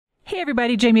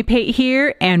everybody, Jamie Pate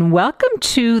here, and welcome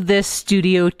to this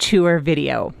studio tour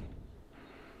video.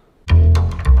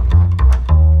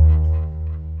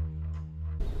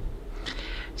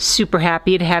 Super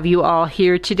happy to have you all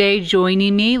here today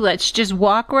joining me. Let's just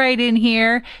walk right in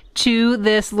here to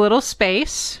this little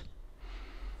space.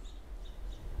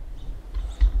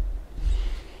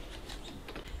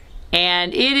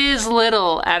 And it is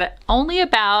little, at only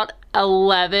about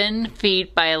 11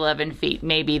 feet by 11 feet,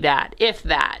 maybe that, if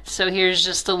that. So here's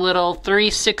just a little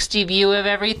 360 view of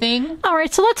everything. All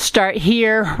right, so let's start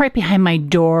here, right behind my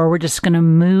door. We're just gonna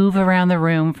move around the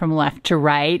room from left to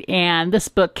right. And this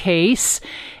bookcase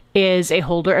is a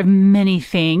holder of many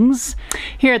things.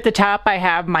 Here at the top, I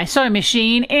have my sewing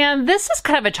machine, and this is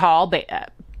kind of a tall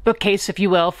bookcase, if you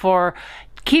will, for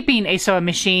keeping a sewing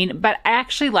machine, but I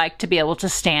actually like to be able to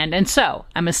stand and sew.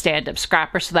 I'm a stand-up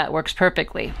scrapper, so that works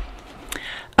perfectly.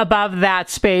 Above that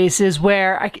space is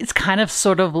where it's kind of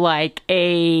sort of like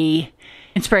a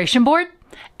inspiration board.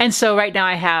 And so right now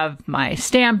I have my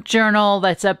stamp journal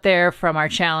that's up there from our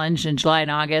challenge in July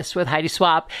and August with Heidi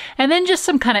Swapp, and then just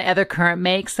some kind of other current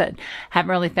makes that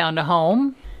haven't really found a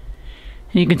home.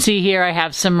 And you can see here I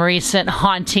have some recent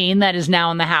haunting that is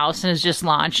now in the house and is just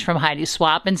launched from Heidi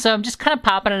Swapp. And so I'm just kind of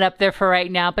popping it up there for right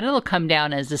now, but it'll come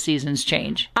down as the seasons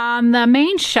change. On the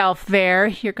main shelf there,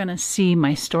 you're going to see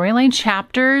my storyline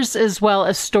chapters as well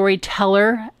as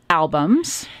storyteller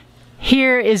albums.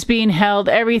 Here is being held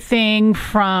everything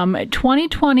from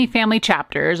 2020 family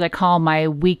chapters. I call my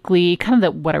weekly, kind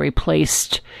of what I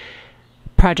replaced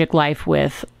Project Life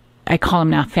with. I call them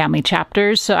now family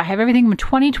chapters. So I have everything from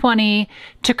 2020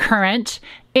 to current,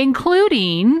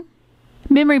 including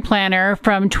memory planner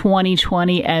from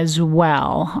 2020 as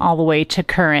well, all the way to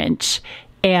current.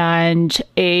 And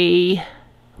a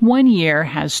 1 year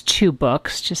has 2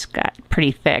 books, just got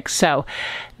pretty thick. So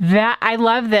that I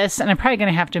love this, and I'm probably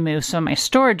going to have to move some of my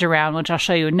storage around, which I'll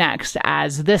show you next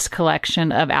as this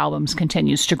collection of albums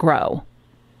continues to grow.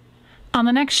 On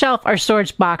the next shelf are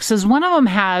storage boxes. One of them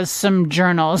has some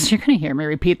journals. You're going to hear me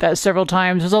repeat that several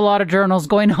times. There's a lot of journals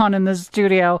going on in the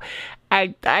studio.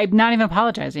 I'm not even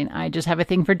apologizing. I just have a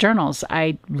thing for journals.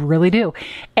 I really do.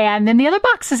 And then the other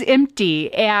box is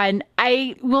empty. And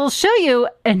I will show you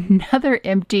another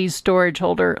empty storage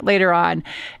holder later on.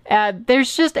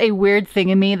 There's just a weird thing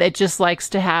in me that just likes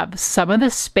to have some of the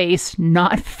space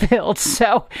not filled.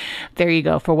 So there you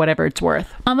go, for whatever it's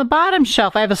worth. On the bottom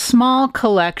shelf, I have a small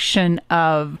collection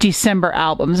of December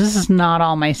albums. This is not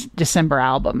all my December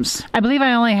albums. I believe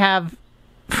I only have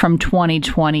from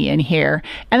 2020 in here.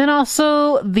 And then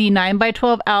also the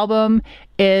 9x12 album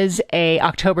is a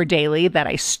October daily that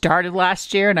I started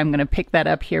last year, and I'm going to pick that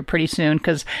up here pretty soon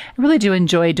because I really do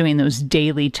enjoy doing those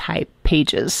daily type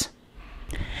pages.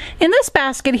 In this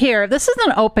basket here, this is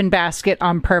an open basket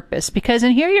on purpose because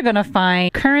in here you're going to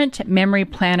find current memory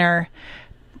planner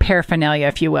paraphernalia,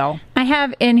 if you will. I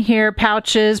have in here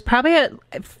pouches, probably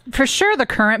for sure the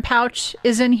current pouch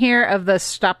is in here of the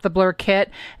Stop the Blur kit,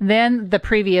 then the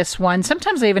previous one.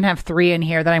 Sometimes I even have 3 in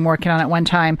here that I'm working on at one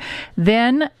time.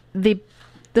 Then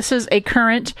this is a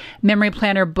current memory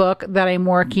planner book that I'm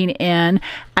working in.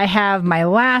 I have my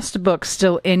last book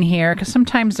still in here because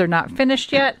sometimes they're not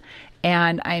finished yet,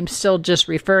 and I'm still just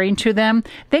referring to them.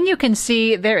 Then you can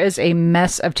see there is a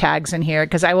mess of tags in here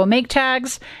because I will make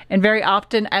tags, and very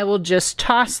often I will just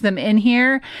toss them in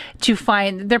here to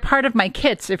find, they're part of my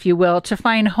kits, if you will, to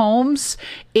find homes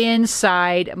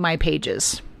inside my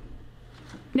pages.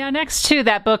 Now, next to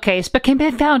that bookcase, but can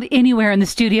be found anywhere in the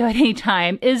studio at any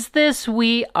time, is this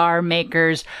We Are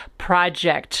Makers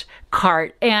project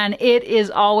cart, and it is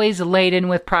always laden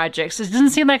with projects. It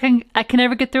doesn't seem like I can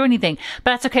ever get through anything,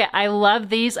 but that's okay. I love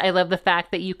these. I love the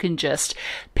fact that you can just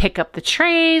pick up the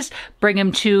trays, bring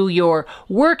them to your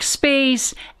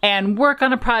workspace, and work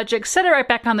on a project, set it right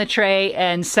back on the tray,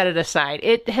 and set it aside.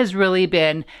 It has really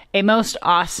been a most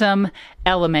awesome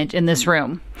element in this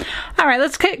room. All right,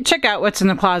 let's check out what's in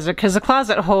the closet, because the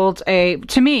closet holds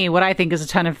to me, what I think is a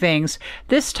ton of things.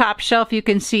 This top shelf you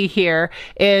can see here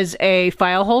is a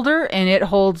file holder, and it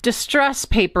holds distress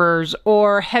papers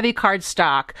or heavy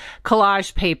cardstock,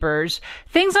 collage papers,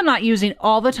 things I'm not using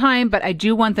all the time, but I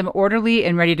do want them orderly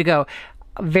and ready to go.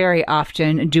 Very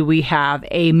often do we have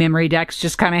a memory deck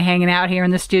just kind of hanging out here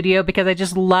in the studio because I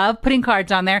just love putting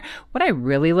cards on there. What I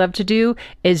really love to do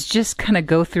is just kind of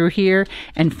go through here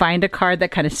and find a card that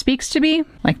kind of speaks to me,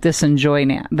 like this Enjoy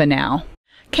the Now.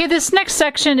 Okay, this next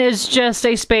section is just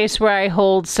a space where I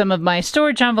hold some of my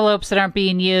storage envelopes that aren't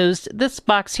being used. This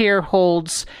box here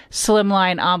holds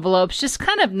slimline envelopes, just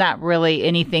kind of not really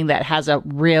anything that has a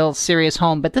real serious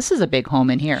home, but this is a big home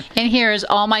in here. And here is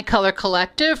all my color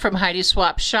collective from Heidi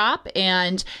Swapp Shop,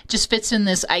 and just fits in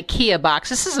this IKEA box.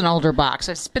 This is an older box.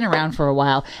 It's been around for a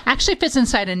while. Actually fits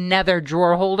inside another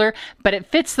drawer holder, but it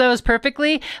fits those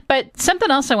perfectly. But something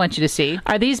else I want you to see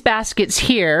are these baskets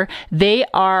here. They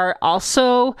are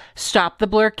also Stop the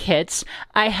Blur kits.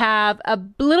 I have a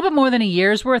little bit more than a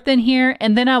year's worth in here,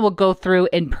 and then I will go through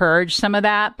and purge some of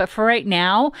that. But for right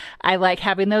now, I like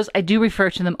having those. I do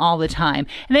refer to them all the time.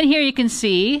 And then here you can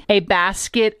see a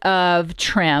basket of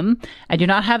trim. I do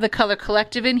not have the color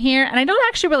collective in here, and I don't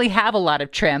actually really have a lot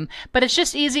of trim, but it's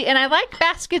just easy. And I like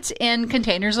baskets in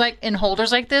containers, like in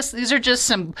holders like this. These are just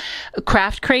some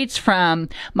craft crates from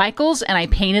Michaels, and I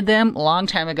painted them a long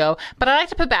time ago. But I like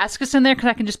to put baskets in there because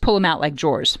I can just pull them out like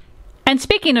drawers. And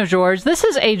speaking of drawers, this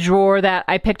is a drawer that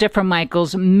I picked up from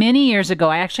Michaels many years ago.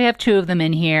 I actually have 2 of them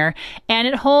in here, and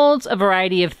it holds a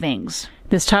variety of things.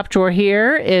 This top drawer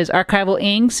here is archival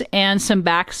inks and some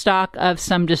back stock of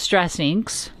some distress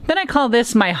inks. Then I call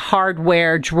this my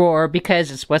hardware drawer because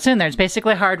it's what's in there. It's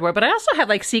basically hardware, but I also have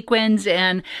like sequins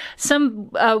and some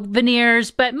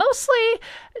veneers, but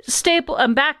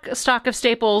mostly back stock of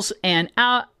staples and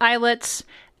eyelets,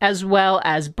 as well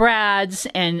as brads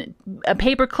and a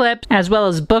paper clip, as well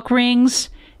as book rings.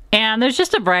 And there's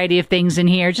just a variety of things in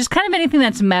here, just kind of anything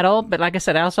that's metal. But like I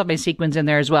said, I also have my sequins in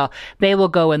there as well. They will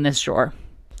go in this drawer.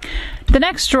 The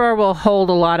next drawer will hold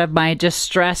a lot of my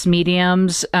distress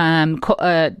mediums,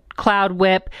 Cloud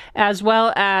Whip, as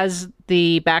well as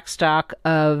the backstock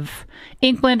of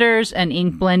ink blenders and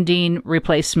ink blending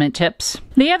replacement tips.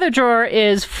 The other drawer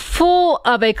is full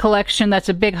of a collection that's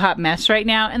a big hot mess right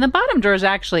now, and the bottom drawer is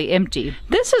actually empty.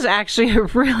 This is actually a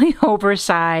really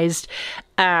oversized,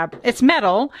 it's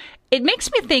metal. It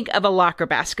makes me think of a locker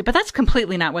basket, but that's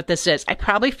completely not what this is. I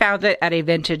probably found it at a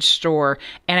vintage store,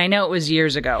 and I know it was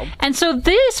years ago. And so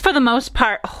these, for the most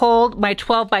part, hold my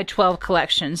 12 by 12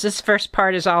 collections. This first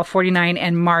part is all 49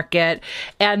 and Market,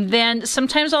 and then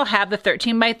sometimes I'll have the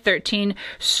 13 by 13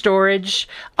 storage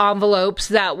envelopes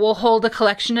that will hold a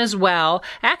collection as well.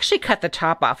 I actually cut the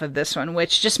top off of this one,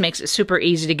 which just makes it super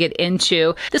easy to get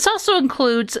into. This also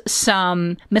includes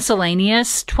some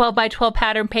miscellaneous 12 by 12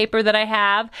 pattern paper that I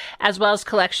have, as well as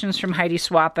collections from Heidi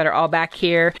Swapp that are all back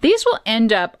here. These will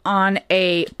end up on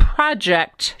a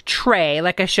project tray,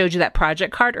 like I showed you that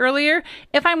project card earlier,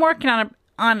 if I'm working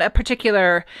on a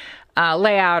particular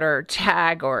layout or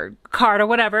tag or card or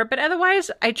whatever. But otherwise,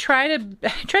 I try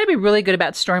to be really good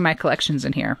about storing my collections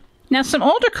in here. Now, some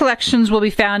older collections will be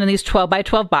found in these 12 by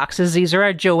 12 boxes. These are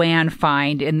a Joann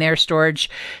find in their storage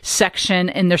section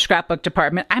in their scrapbook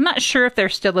department. I'm not sure if they're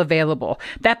still available.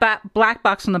 That black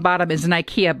box on the bottom is an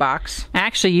IKEA box. I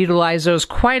actually utilize those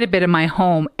quite a bit in my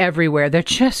home everywhere. They're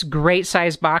just great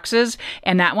size boxes,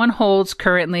 and that one holds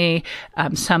currently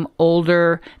some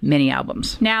older mini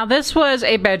albums. Now, this was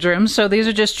a bedroom, so these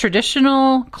are just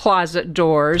traditional closet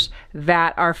doors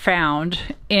that are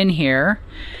found in here.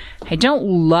 I don't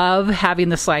love having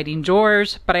the sliding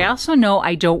doors, but I also know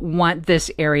I don't want this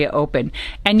area open.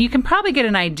 And you can probably get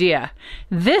an idea.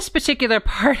 This particular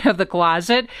part of the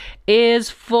closet is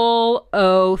full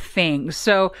of things.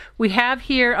 So we have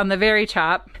here on the very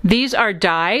top, these are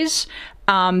dies.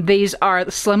 These are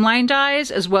the slimline dies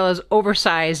as well as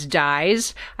oversized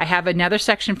dies. I have another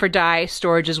section for die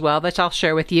storage as well that I'll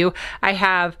share with you. I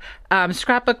have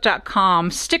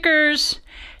ScrapbookCom stickers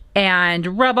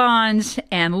and rub-ons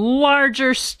and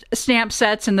larger stamp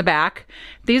sets in the back.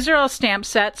 These are all stamp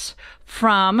sets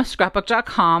from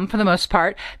ScrapbookCom for the most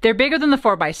part. They're bigger than the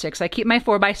 4x6. I keep my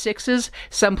 4x6s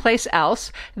someplace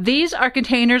else. These are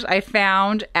containers I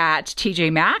found at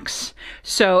TJ Maxx.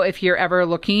 So if you're ever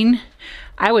looking,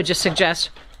 I would just suggest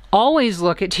always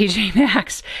look at TJ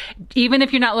Maxx. Even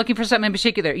if you're not looking for something in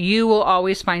particular, you will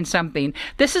always find something.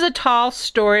 This is a tall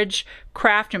storage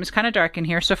craft room. It's kind of dark in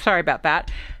here, so sorry about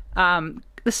that.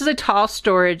 This is a tall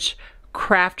storage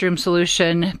craft room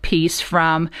solution piece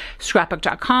from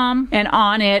ScrapbookCom, and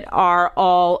on it are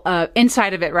all,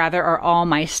 inside of it rather, are all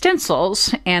my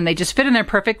stencils, and they just fit in there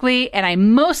perfectly, and I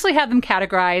mostly have them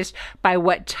categorized by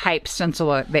what type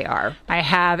stencil they are. I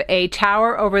have a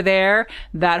tower over there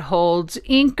that holds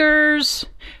inkers,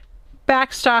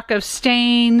 backstock of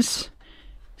stains,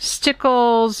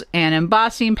 stickles, and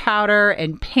embossing powder,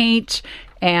 and paint,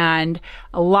 and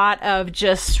a lot of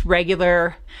just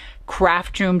regular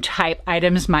craft room type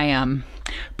items. My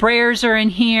brayers are in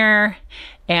here,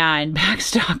 and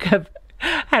backstock of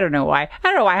I don't know why. I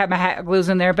don't know why I have my hot glues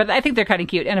in there, but I think they're kind of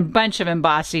cute. And a bunch of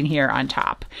embossing here on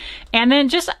top. And then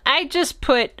I just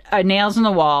put nails in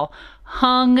the wall,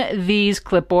 hung these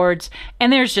clipboards,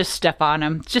 and there's just stuff on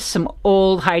them. Just some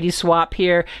old Heidi Swapp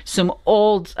here, some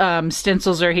old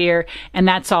stencils are here, and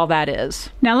that's all that is.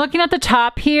 Now looking at the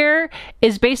top here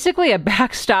is basically a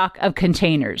back stock of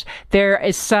containers. There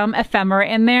is some ephemera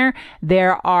in there.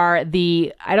 There are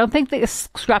I don't think the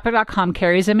ScrapbookCom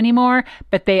carries them anymore,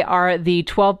 but they are the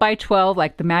 12 by 12,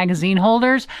 like the magazine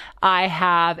holders. I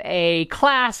have a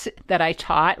class that I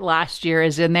taught last year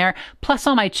is in there, plus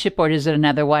all my chipboard is in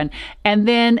another one, and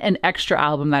then an extra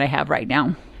album that I have right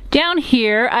now. Down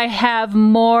here, I have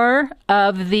more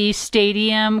of the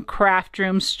Stadium Craft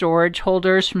Room storage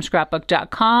holders from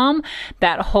ScrapbookCom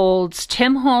that holds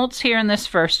Tim Holtz here in this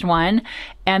first one.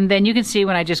 And then you can see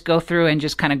when I just go through and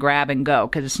just kind of grab and go,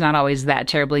 because it's not always that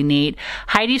terribly neat.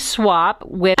 Heidi Swapp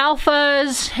with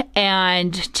alphas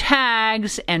and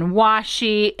tags and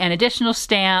washi and additional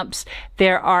stamps.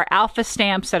 There are alpha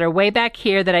stamps that are way back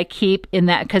here that I keep in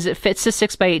that because it fits the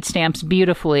 6x8 stamps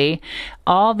beautifully.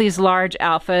 All these large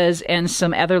alphas and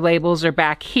some other labels are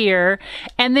back here.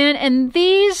 And then in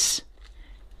these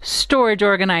storage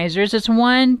organizers, it's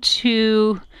 1,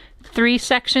 2, 3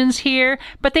 sections here,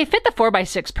 but they fit the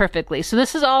 4x6 perfectly. So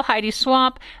this is all Heidi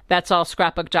Swapp. That's all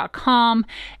ScrapbookCom,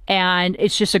 and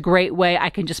it's just a great way. I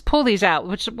can just pull these out,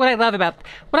 which what I love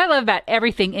about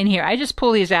everything in here. I just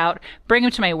pull these out, bring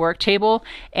them to my work table,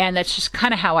 and that's just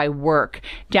kind of how I work.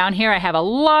 Down here, I have a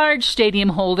large Stadium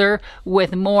holder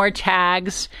with more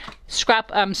tags.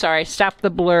 Stop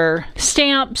the blur,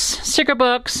 stamps, sticker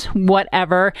books,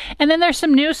 whatever. And then there's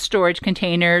some new storage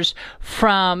containers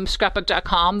from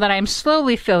ScrapbookCom that I'm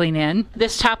slowly filling in.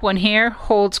 This top one here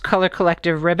holds Color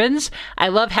Collective ribbons. I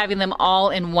love having them all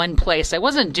in one place. I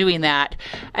wasn't doing that.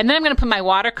 And then I'm going to put my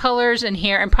watercolors in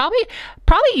here and probably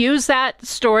use that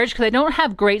storage because I don't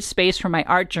have great space for my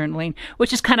art journaling,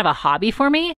 which is kind of a hobby for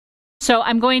me. So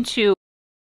I'm going to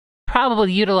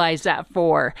probably utilize that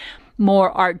for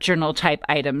more art journal type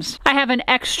items. I have an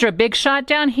extra big shot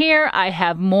down here. I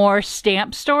have more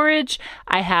stamp storage.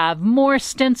 I have more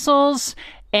stencils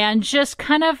and just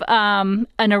kind of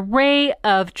an array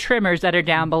of trimmers that are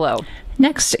down below.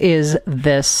 Next is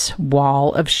this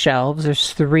wall of shelves.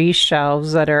 There's 3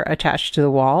 shelves that are attached to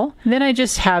the wall. Then I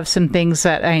just have some things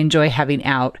that I enjoy having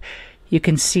out. You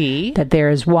can see that there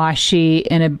is washi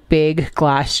in a big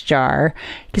glass jar.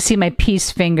 You can see my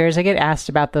peace fingers. I get asked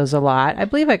about those a lot. I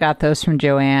believe I got those from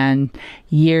Joanne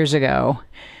years ago.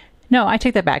 No, I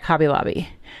take that back, Hobby Lobby.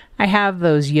 I have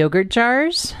those yogurt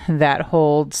jars that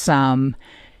hold some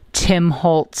Tim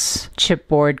Holtz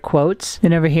chipboard quotes.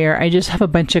 Then over here, I just have a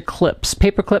bunch of clips,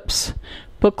 paper clips,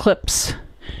 book clips,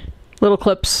 little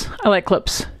clips. I like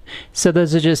clips. So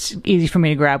those are just easy for me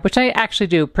to grab, which I actually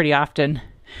do pretty often.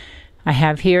 I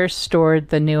have here stored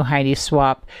the new Heidi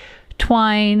Swapp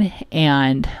twine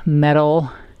and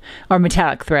metal or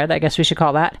metallic thread, I guess we should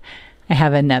call that. I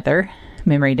have another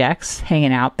memory decks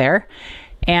hanging out there.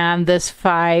 And this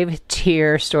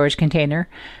 5-tier storage container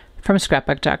from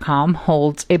ScrapbookCom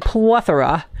holds a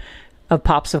plethora of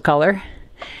pops of color.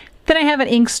 Then I have an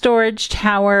ink storage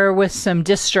tower with some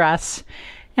distress,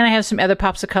 and I have some other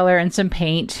pops of color and some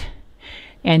paint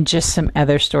and just some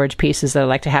other storage pieces that I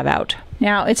like to have out.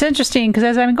 Now, it's interesting because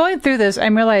as I'm going through this,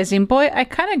 I'm realizing, boy, I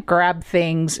kind of grab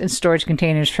things in storage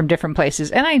containers from different places,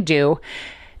 and I do.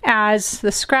 As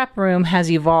the scrap room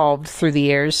has evolved through the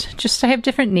years, just I have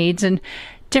different needs and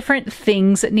different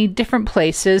things that need different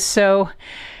places. So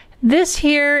this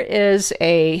here is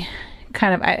a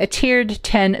kind of a tiered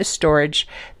 10 storage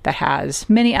that has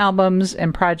mini albums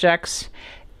and projects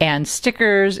and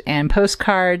stickers and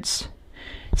postcards.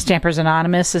 Stampers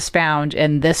Anonymous is found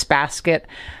in this basket,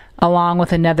 along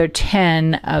with another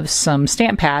 10 of some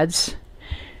stamp pads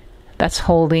that's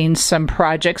holding some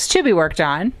projects to be worked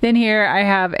on. Then here I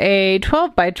have a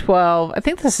 12 by 12, I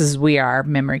think this is We Are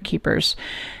Memory Keepers,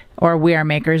 or We Are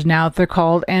Makers now they're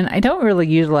called, and I don't really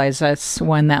utilize this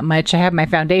one that much. I have my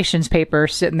foundations paper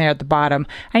sitting there at the bottom.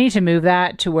 I need to move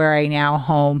that to where I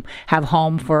now have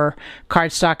home for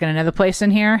cardstock in another place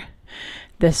in here.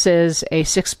 This is a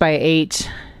 6x8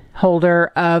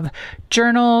 holder of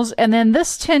journals. And then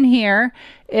this tin here,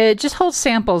 it just holds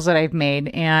samples that I've made,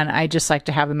 and I just like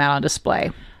to have them out on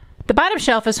display. The bottom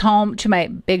shelf is home to my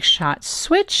Big Shot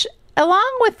switch,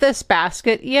 along with this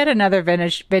basket, yet another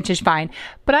vintage find.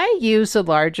 But I use the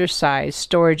larger size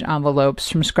storage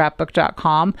envelopes from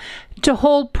ScrapbookCom to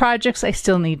hold projects I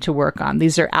still need to work on.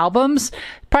 These are albums,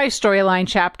 probably storyline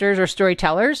chapters or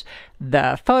storytellers.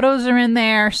 The photos are in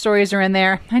there, stories are in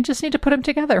there. I just need to put them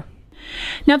together.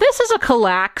 Now this is a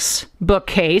Kallax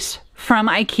bookcase from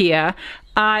IKEA.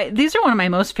 These are one of my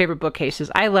most favorite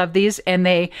bookcases. I love these,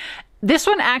 and this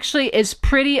one actually is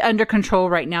pretty under control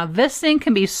right now. This thing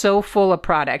can be so full of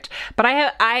product, but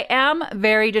I am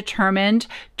very determined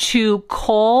to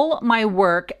cull my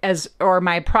work or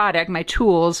my product, my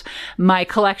tools, my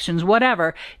collections,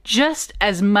 whatever, just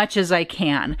as much as I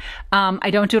can.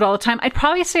 I don't do it all the time. I'd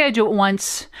probably say I do it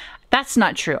once. That's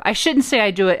not true. I shouldn't say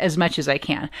I do it as much as I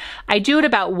can. I do it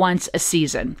about once a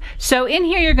season. So in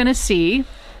here, you're going to see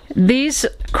these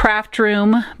craft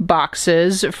room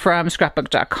boxes from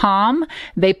ScrapbookCom.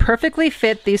 They perfectly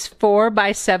fit these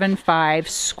 4x75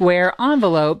 square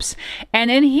envelopes.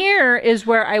 And in here is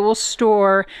where I will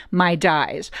store my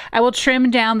dies. I will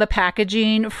trim down the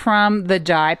packaging from the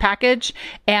die package.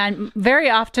 And very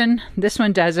often, this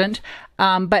one doesn't,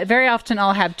 but very often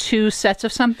I'll have 2 sets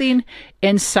of something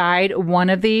inside one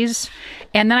of these.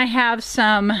 And then I have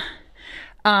some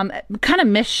kind of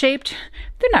misshaped.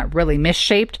 They're not really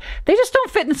misshaped. They just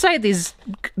don't fit inside these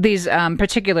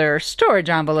particular storage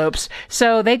envelopes.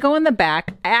 So they go in the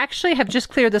back. I actually have just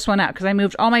cleared this one out because I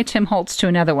moved all my Tim Holtz to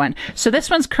another one. So this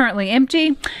one's currently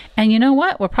empty. And you know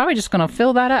what? We're probably just going to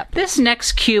fill that up. This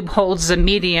next cube holds the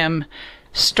medium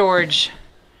storage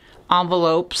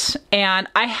envelopes, and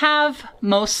I have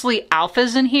mostly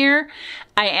alphas in here.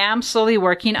 I am slowly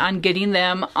working on getting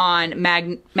them on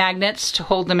magnets to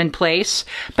hold them in place,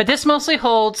 but this mostly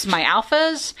holds my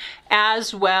alphas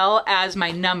as well as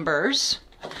my numbers.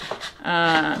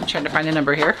 I'm trying to find the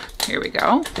number here. Here we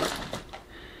go.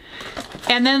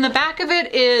 And then the back of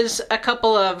it is a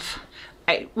couple of,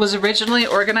 I was originally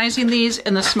organizing these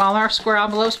in the smaller square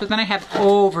envelopes, but then I have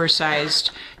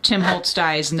oversized Tim Holtz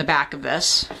dies in the back of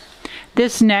this.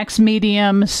 This next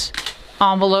medium's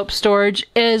envelope storage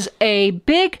is a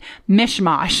big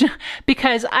mishmash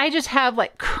because I just have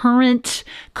like current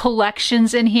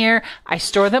collections in here. I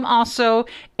store them also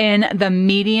in the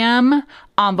medium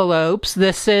envelopes.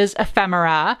 This is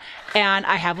ephemera, and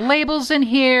I have labels in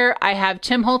here. I have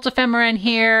Tim Holtz ephemera in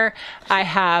here. I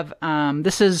have,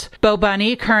 this is Bo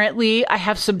Bunny currently. I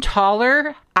have some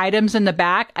taller items in the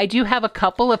back. I do have a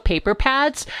couple of paper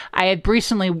pads. I have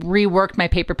recently reworked my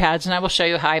paper pads, and I will show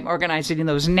you how I'm organizing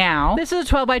those now. This is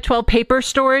a 12x12 paper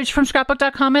storage from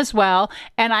scrapbook.com as well,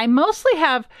 and I mostly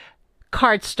have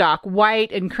cardstock,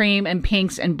 white and cream and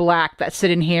pinks and black that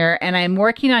sit in here, and I'm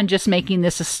working on just making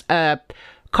this a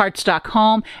cardstock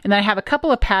home. And then I have a couple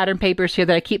of pattern papers here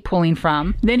that I keep pulling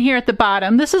from. Then here at the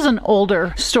bottom, this is an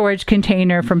older storage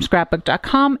container from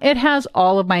scrapbook.com. It has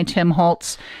all of my Tim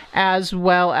Holtz, as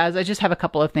well as I just have a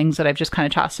couple of things that I've just kind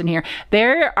of tossed in here.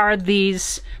 There are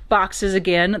these boxes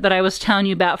again that I was telling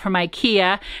you about from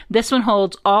IKEA. This one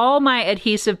holds all my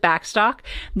adhesive backstock.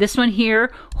 This one here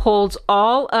holds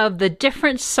all of the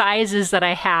different sizes that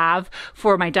I have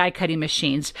for my die cutting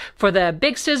machines. For the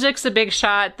Big Sizzix, the Big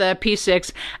Shot, the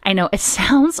P6. I know it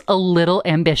sounds a little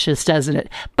ambitious, doesn't it?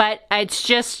 But it's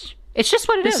just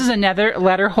what it is. This is another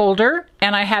letter holder,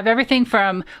 and I have everything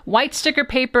from white sticker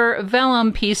paper,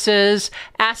 vellum pieces,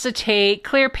 acetate,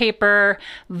 clear paper,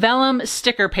 vellum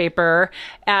sticker paper,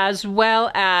 as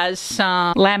well as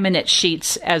some laminate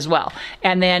sheets as well.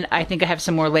 And then I think I have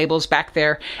some more labels back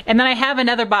there. And then I have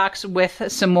another box with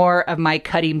some more of my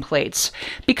cutting plates.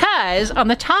 Because on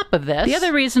the top of this, the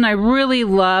other reason I really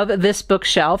love this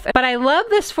bookshelf, but I love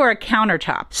this for a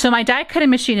countertop. So my die cutting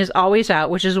machine is always out,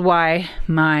 which is why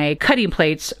my cutting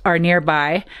plates are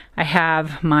nearby. I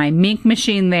have my Mink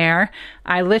machine there.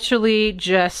 I literally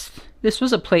just, this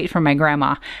was a plate from my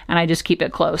grandma, and I just keep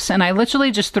it close. And I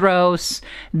literally just throw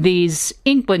these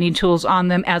ink blending tools on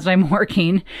them as I'm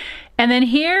working. And then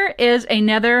here is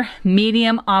another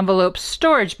medium envelope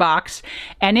storage box,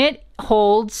 and it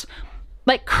holds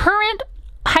like current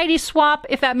Heidi Swapp,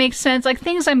 if that makes sense, like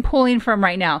things I'm pulling from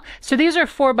right now. So these are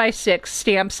 4x6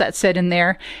 stamps that sit in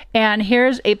there. And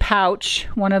here's a pouch,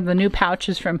 one of the new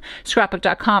pouches from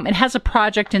scrapbook.com. It has a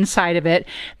project inside of it.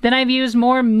 Then I've used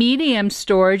more medium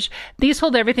storage. These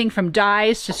hold everything from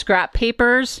dies to scrap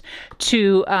papers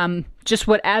to just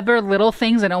whatever little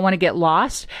things I don't want to get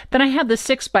lost. Then I have the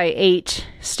 6x8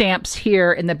 stamps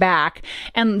here in the back.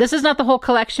 And this is not the whole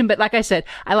collection, but like I said,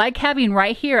 I like having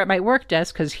right here at my work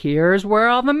desk, because here's where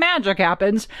all the magic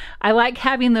happens. I like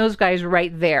having those guys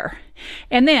right there.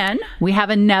 And then we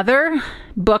have another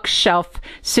bookshelf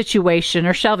situation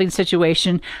or shelving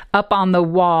situation up on the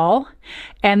wall.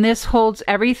 And this holds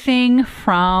everything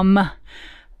from, I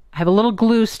have a little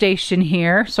glue station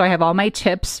here, so I have all my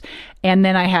tips. And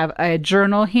then I have a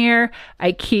journal here.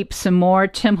 I keep some more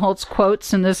Tim Holtz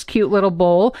quotes in this cute little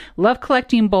bowl. Love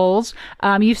collecting bowls.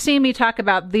 You've seen me talk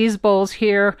about these bowls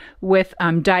here with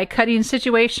die cutting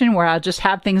situation where I'll just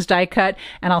have things die cut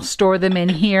and I'll store them in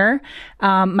here.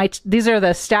 These are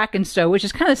the stack and stow, which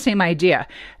is kind of the same idea.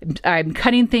 I'm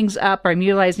cutting things up, or I'm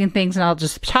utilizing things, and I'll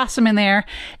just toss them in there,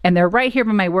 and they're right here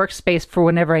in my workspace for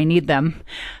whenever I need them.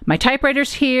 My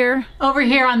typewriter's here. Over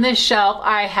here on this shelf,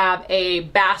 I have a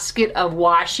basket of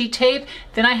washi tape.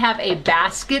 Then I have a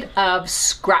basket of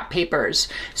scrap papers.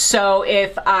 So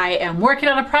if I am working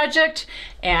on a project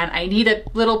and I need a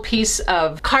little piece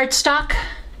of cardstock,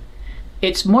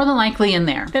 it's more than likely in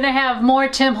there. Then I have more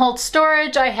Tim Holtz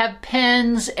storage. I have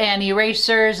pens and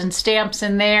erasers and stamps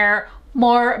in there.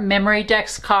 More memory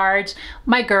decks cards.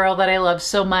 My girl that I love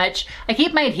so much. I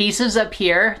keep my adhesives up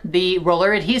here, the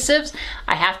roller adhesives.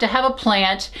 I have to have a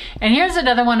plant. And here's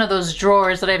another one of those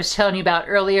drawers that I was telling you about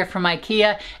earlier from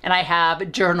IKEA, and I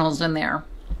have journals in there.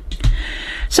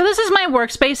 So this is my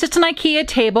workspace. It's an IKEA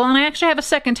table, and I actually have a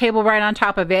second table right on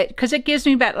top of it because it gives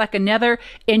me about like another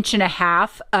 1.5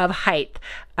 inches of height.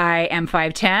 I am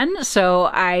 5'10", so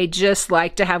I just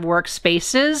like to have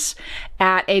workspaces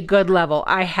at a good level.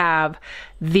 I have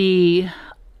the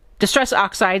distress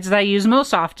oxides that I use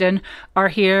most often are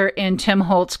here in Tim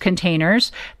Holtz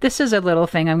containers. This is a little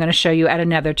thing I'm going to show you at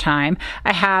another time.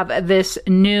 I have this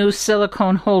new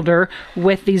silicone holder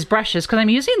with these brushes because I'm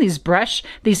using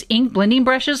these ink blending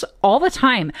brushes all the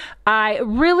time. I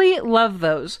really love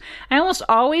those. I almost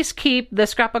always keep the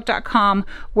ScrapbookCom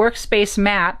workspace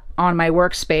mat on my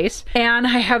workspace, and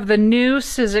I have the new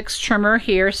Sizzix trimmer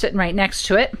here sitting right next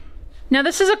to it. Now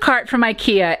this is a cart from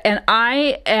IKEA, and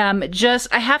I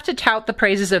have to tout the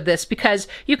praises of this because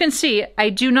you can see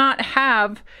I do not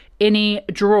have any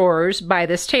drawers by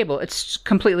this table. It's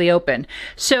completely open.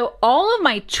 So all of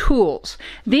my tools,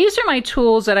 these are my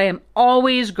tools that I am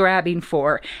always grabbing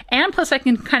for. And plus I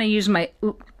can kind of use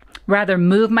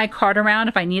move my cart around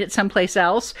if I need it someplace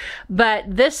else. But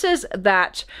this is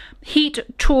that heat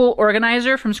tool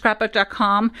organizer from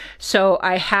ScrapbookCom. So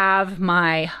I have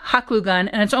my hot glue gun,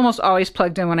 and it's almost always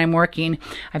plugged in when I'm working.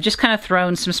 I've just kind of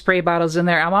thrown some spray bottles in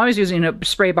there. I'm always using a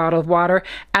spray bottle of water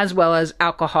as well as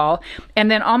alcohol.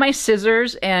 And then all my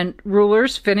scissors and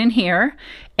rulers fit in here.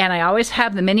 And I always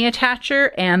have the mini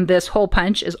attacher, and this hole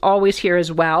punch is always here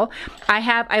as well.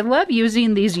 I love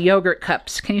using these yogurt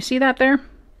cups. Can you see that there?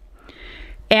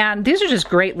 And these are just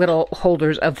great little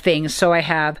holders of things. So I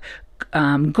have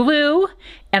glue,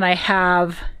 and I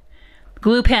have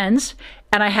glue pens,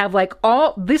 and I have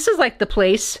this is like the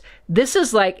place. This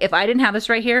is like, if I didn't have this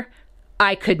right here,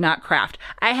 I could not craft.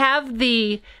 I have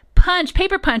the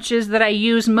paper punches that I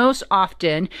use most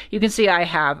often. You can see I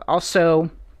have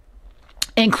also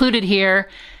included here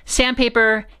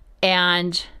sandpaper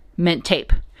and mint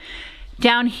tape.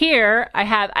 Down here,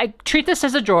 I treat this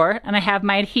as a drawer, and I have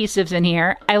my adhesives in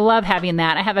here. I love having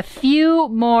that. I have a few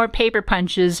more paper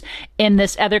punches in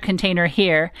this other container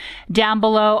here. Down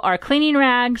below are cleaning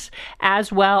rags,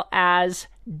 as well as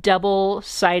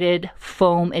double-sided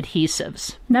foam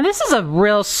adhesives. Now this is a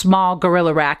real small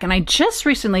Gorilla Rack, and I just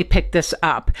recently picked this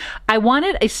up. I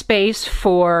wanted a space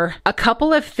for a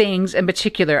couple of things in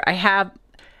particular. I have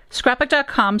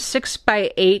ScrapbookCom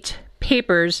 6x8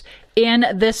 papers in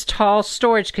this tall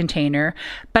storage container,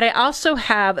 but I also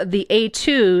have the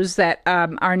A2s that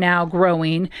are now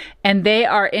growing, and they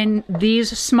are in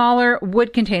these smaller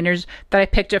wood containers that I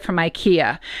picked up from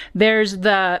IKEA. There's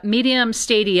the medium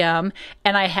stadium,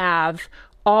 and I have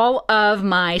all of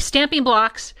my stamping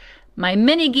blocks, my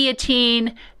mini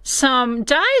guillotine, some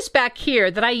dies back here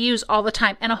that I use all the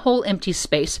time, and a whole empty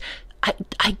space.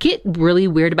 I get really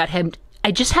weird about him.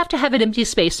 I just have to have an empty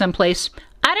space someplace.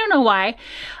 I don't know why.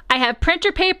 I have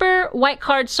printer paper, white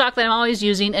cardstock that I'm always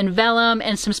using, and vellum,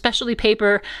 and some specialty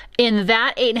paper in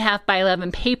that 8.5 by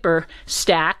 11 paper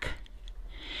stack.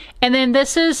 And then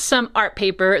this is some art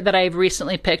paper that I've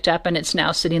recently picked up, and it's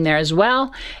now sitting there as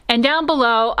well. And down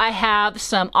below, I have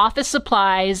some office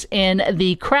supplies in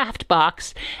the craft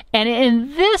box. And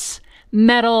in this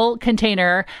metal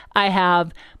container, I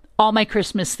have all my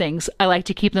Christmas things. I like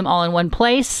to keep them all in one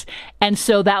place. And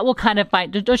so that will kind of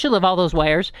find, don't you love all those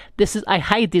wires? I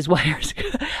hide these wires.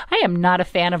 I am not a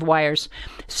fan of wires.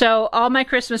 So all my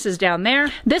Christmas is down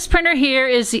there. This printer here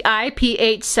is the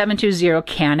IPH720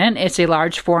 Canon. It's a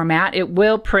large format. It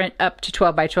will print up to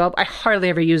 12 by 12. I hardly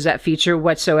ever use that feature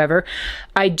whatsoever.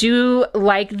 I do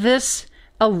like this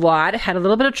a lot. I had a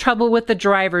little bit of trouble with the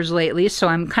drivers lately, so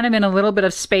I'm kind of in a little bit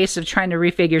of space of trying to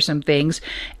refigure some things.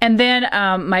 And then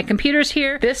my computer's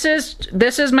here. This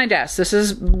is my desk. This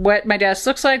is what my desk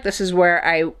looks like. This is where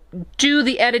I do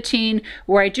the editing,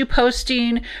 where I do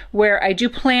posting, where I do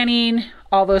planning,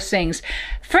 all those things.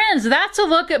 Friends, that's a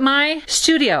look at my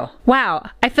studio. Wow,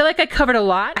 I feel like I covered a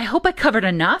lot. I hope I covered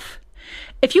enough.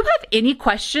 If you have any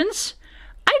questions,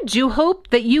 I do hope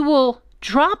that you will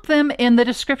drop them in the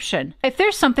description. If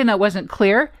there's something that wasn't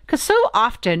clear, because so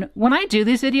often when I do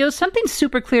these videos, something's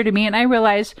super clear to me and I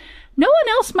realize no one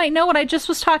else might know what I just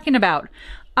was talking about.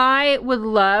 I would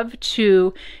love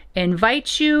to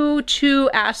invite you to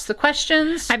ask the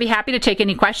questions. I'd be happy to take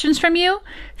any questions from you.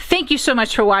 Thank you so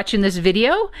much for watching this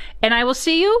video, and I will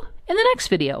see you in the next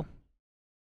video.